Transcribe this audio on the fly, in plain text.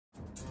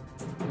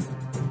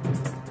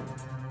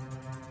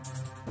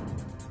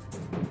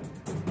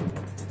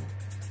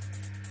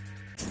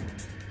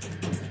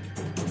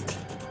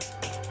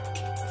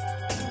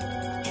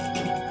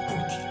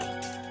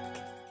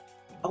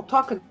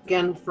talk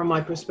again from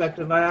my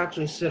perspective. I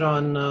actually sit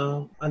on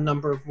a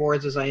number of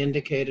boards, as I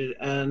indicated,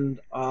 and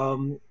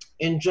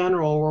in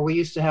general, where we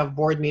used to have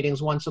board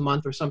meetings once a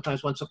month or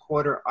sometimes once a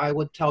quarter, I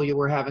would tell you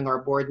we're having our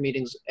board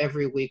meetings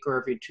every week or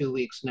every 2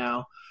 weeks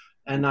now.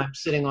 And I'm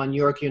sitting on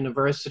York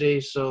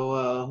University,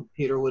 so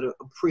Peter would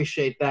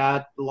appreciate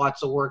that.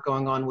 Lots of work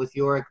going on with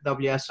York,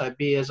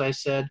 WSIB, as I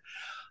said.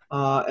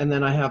 And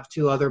then I have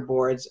 2 other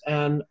boards.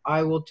 And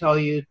I will tell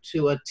you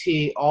to a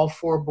T, all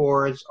 4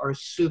 boards are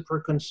super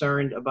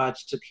concerned about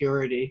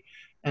security.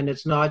 And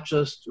it's not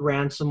just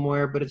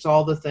ransomware, but it's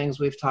all the things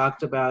we've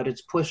talked about.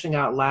 It's pushing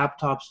out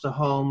laptops to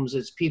homes.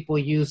 It's people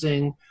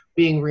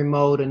being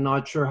remote and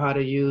not sure how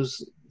to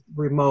use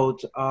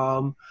remote.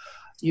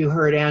 You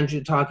heard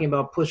Andrew talking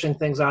about pushing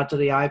things out to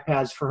the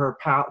iPads for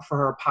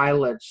her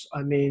pilots.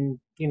 I mean,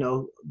 you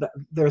know,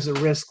 there's a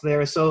risk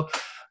there. So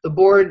the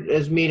board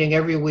is meeting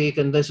every week,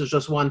 and this is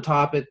just one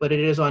topic, but it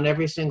is on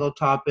every single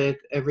topic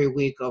every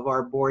week of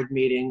our board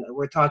meeting.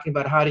 We're talking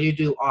about how do you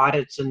do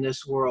audits in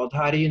this world?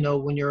 How do you know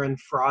when you're in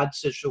fraud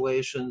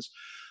situations,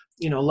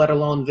 you know, let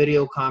alone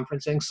video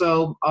conferencing?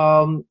 So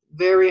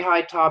very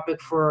high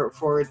topic for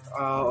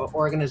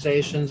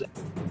organizations.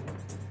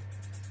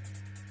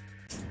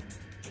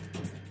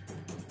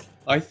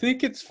 I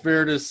think it's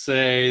fair to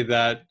say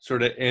that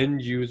sort of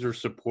end user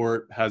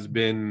support has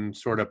been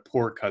sort of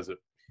poor cousin.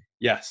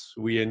 Yes,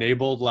 we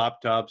enabled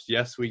laptops.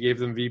 Yes, we gave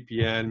them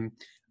VPN.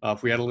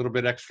 If we had a little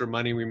bit extra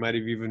money, we might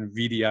have even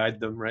VDI'd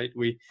them, right?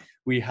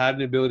 We had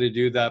an ability to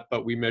do that,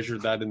 but we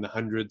measured that in the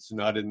hundreds,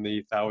 not in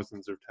the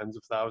thousands or tens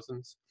of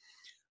thousands.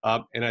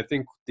 And I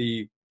think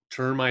the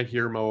term I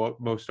hear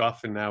most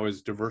often now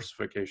is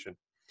diversification,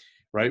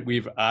 right?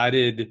 We've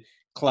added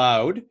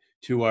cloud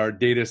to our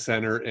data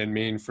center and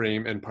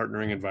mainframe and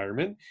partnering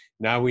environment.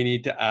 Now we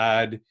need to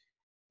add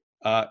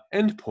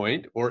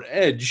endpoint or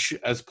edge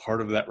as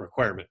part of that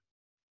requirement.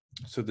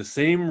 So the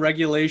same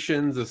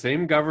regulations, the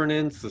same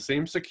governance, the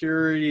same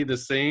security, the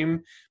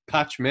same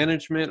patch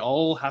management,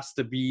 all has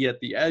to be at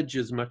the edge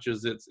as much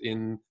as it's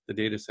in the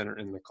data center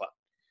in the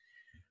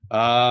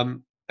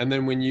cloud. And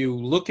then when you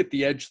look at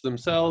the edge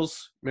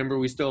themselves, remember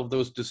we still have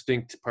those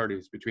distinct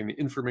parties between the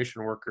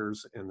information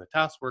workers and the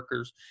task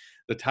workers.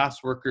 The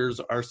task workers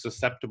are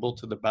susceptible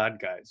to the bad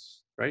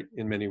guys, right?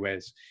 In many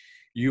ways.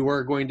 You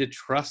are going to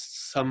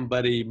trust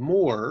somebody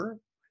more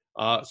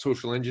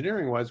social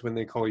engineering wise when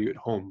they call you at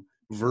home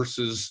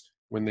versus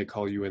when they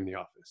call you in the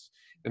office.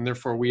 And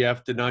therefore we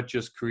have to not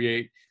just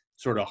create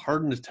sort of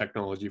hardened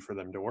technology for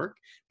them to work,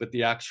 but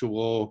the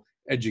actual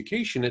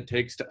education it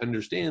takes to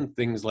understand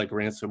things like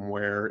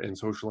ransomware and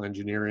social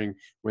engineering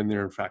when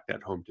they're in fact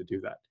at home to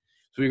do that.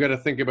 So we've got to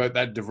think about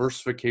that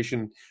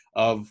diversification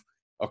of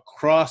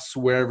across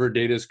wherever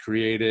data is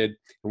created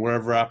and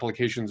wherever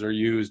applications are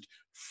used,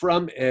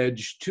 from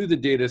edge to the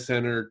data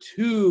center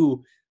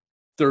to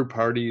third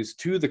parties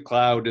to the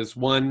cloud, as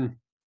one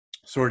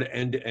sort of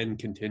end-to-end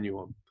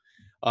continuum.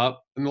 And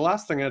the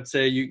last thing I'd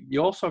say,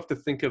 you also have to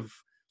think of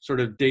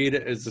sort of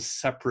data as a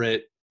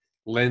separate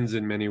lens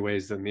in many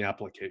ways than the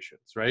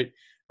applications, right?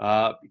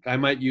 I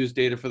might use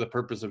data for the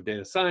purpose of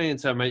data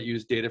science. I might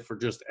use data for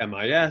just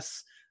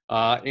MIS,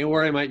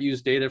 or I might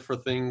use data for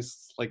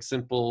things like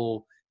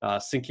simple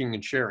syncing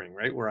and sharing,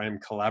 right? Where I'm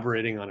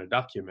collaborating on a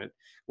document.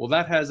 Well,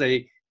 that has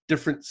a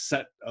different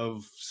set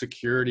of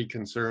security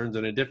concerns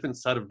and a different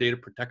set of data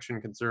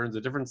protection concerns,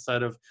 a different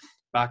set of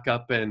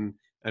backup and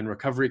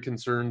recovery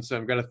concerns. So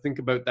I've got to think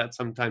about that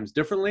sometimes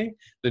differently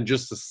than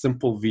just a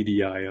simple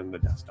VDI on the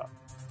desktop.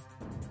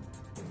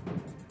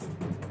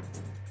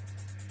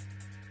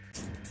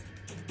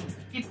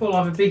 People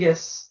are the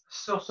biggest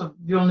source of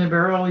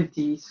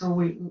vulnerability. So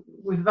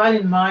with that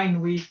in mind,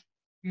 we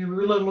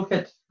really look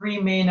at 3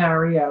 main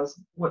areas: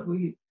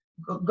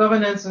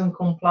 governance and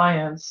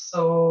compliance.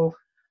 So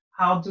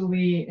how do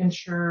we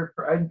ensure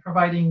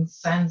providing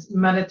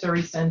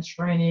mandatory sense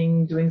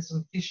training, doing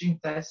some phishing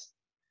tests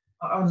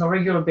on a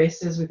regular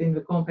basis within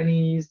the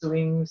companies,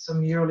 doing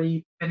some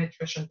yearly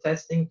penetration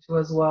testing too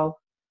as well.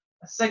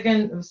 The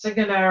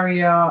second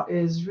area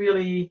is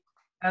really,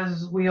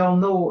 as we all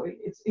know,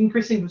 it's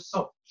increasing the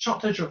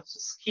shortage of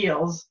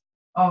skills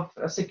of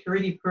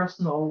security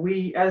personnel.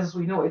 As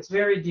we know, it's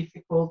very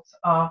difficult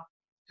to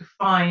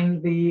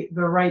find the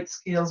right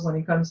skills when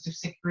it comes to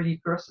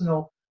security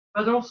personnel,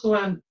 but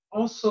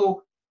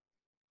also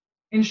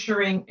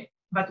ensuring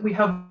that we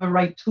have the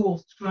right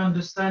tools to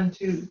understand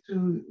to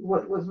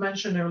what was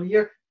mentioned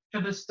earlier, to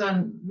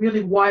understand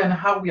really why and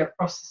how we are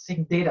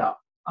processing data,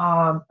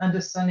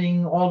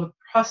 understanding all the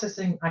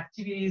processing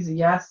activities,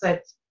 the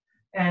assets,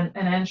 and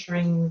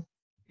ensuring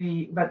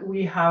that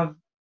we have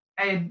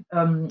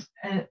endpoint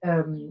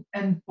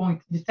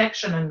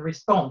detection and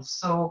response.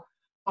 So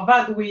for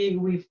that,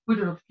 we've put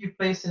a few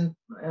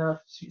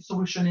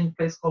solution in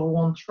place called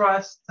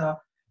OneTrust.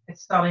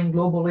 It's starting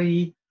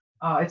globally.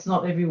 It's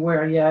not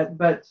everywhere yet,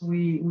 but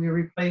we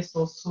replaced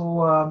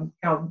also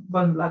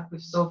Carbon Black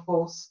with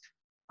Sophos.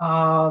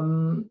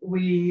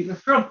 The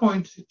third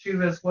point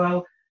too as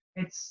well,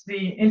 it's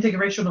the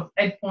integration of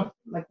endpoint,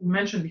 like we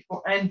mentioned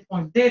before,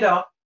 endpoint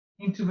data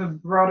into the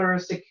broader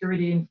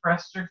security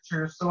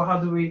infrastructure. So how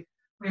do we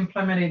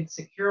implement it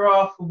secure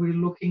off? We're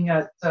looking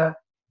at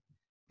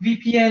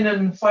VPN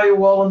and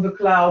firewall on the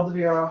cloud.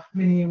 There are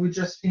many. We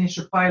just finished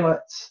a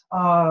pilot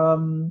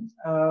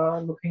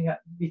looking at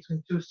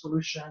between two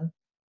solutions.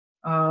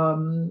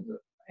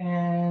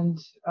 And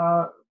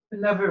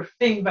another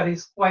thing that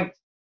is quite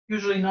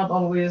usually not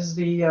always is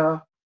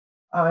the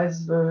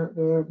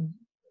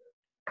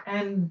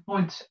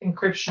endpoint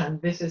encryption.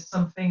 This is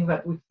something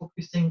that we're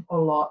focusing a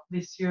lot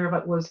this year.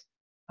 That was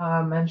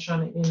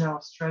mentioned in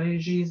our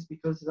strategies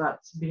because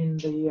that's been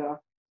the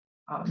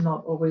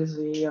not always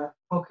the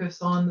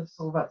focus on.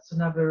 So that's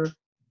another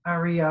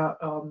area.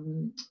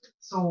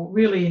 So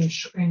really,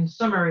 in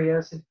summary,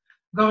 I said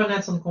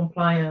governance and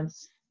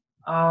compliance,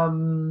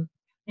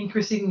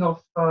 increasing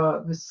of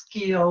the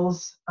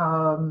skills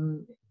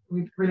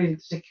related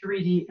to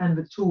security and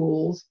the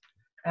tools,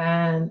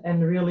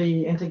 and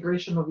really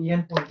integration of the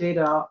endpoint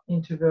data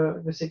into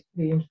the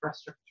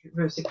infrastructure,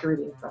 the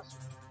security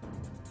infrastructure.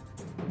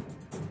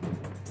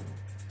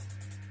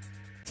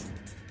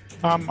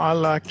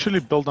 I'll actually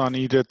build on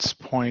Edith's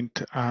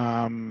point.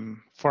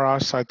 For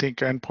us, I think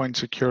endpoint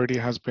security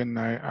has been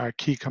a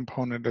key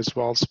component as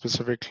well,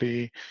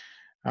 specifically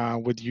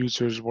with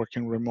users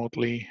working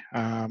remotely.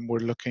 We're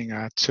looking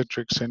at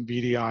Citrix and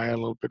VDI a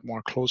little bit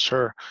more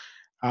closer.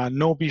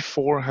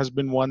 KnowBe4 has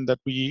been one that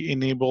we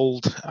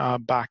enabled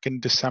back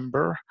in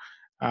December,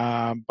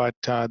 but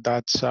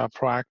that's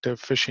proactive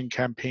phishing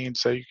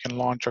campaigns that you can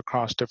launch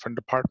across different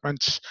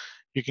departments.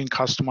 You can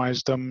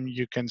customize them.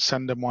 You can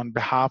send them on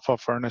behalf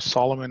of Ernest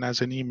Solomon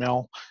as an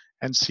email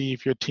and see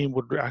if your team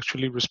would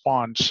actually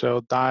respond.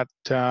 So that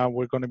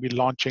we're going to be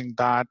launching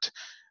that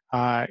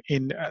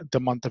in the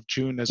month of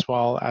June as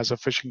well as a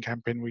phishing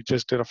campaign. We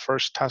just did a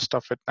first test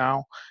of it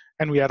now,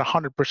 and we had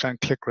 100%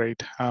 click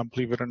rate,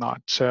 believe it or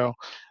not. So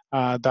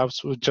that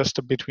was just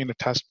a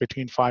test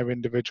between 5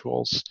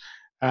 individuals.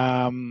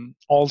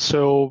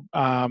 Also,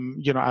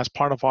 as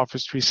part of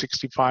Office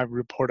 365,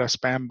 report a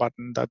spam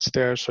button that's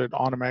there, so it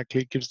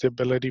automatically gives the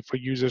ability for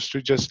users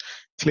to just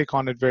click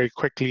on it very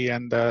quickly,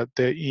 and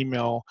the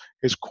email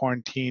is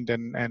quarantined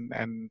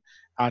and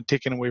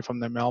taken away from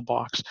the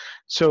mailbox.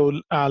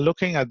 So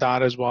looking at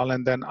that as well,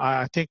 and then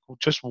I think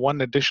just one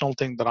additional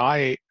thing that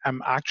I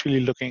am actually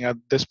looking at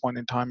this point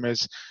in time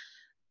is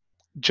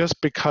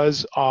just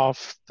because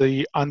of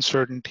the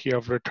uncertainty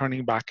of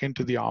returning back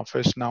into the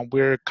office. Now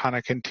we're kind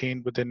of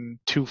contained within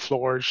 2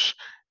 floors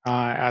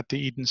at the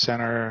Eden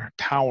Center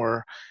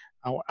tower.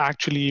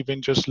 Actually, even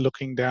just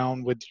looking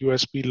down with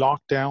USB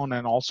lockdown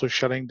and also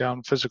shutting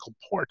down physical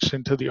ports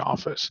into the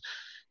office.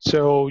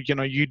 So,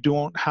 you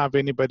don't have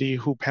anybody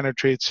who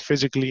penetrates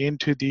physically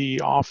into the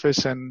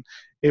office and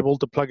able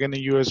to plug in a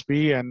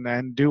USB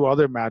and do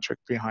other magic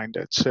behind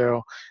it.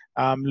 So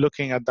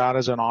looking at that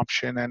as an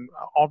option, and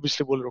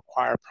obviously will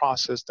require a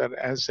process that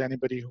as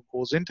anybody who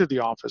goes into the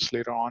office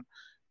later on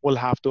will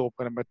have to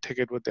open up a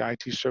ticket with the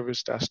IT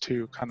service desk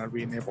to kind of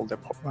re-enable the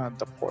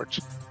ports.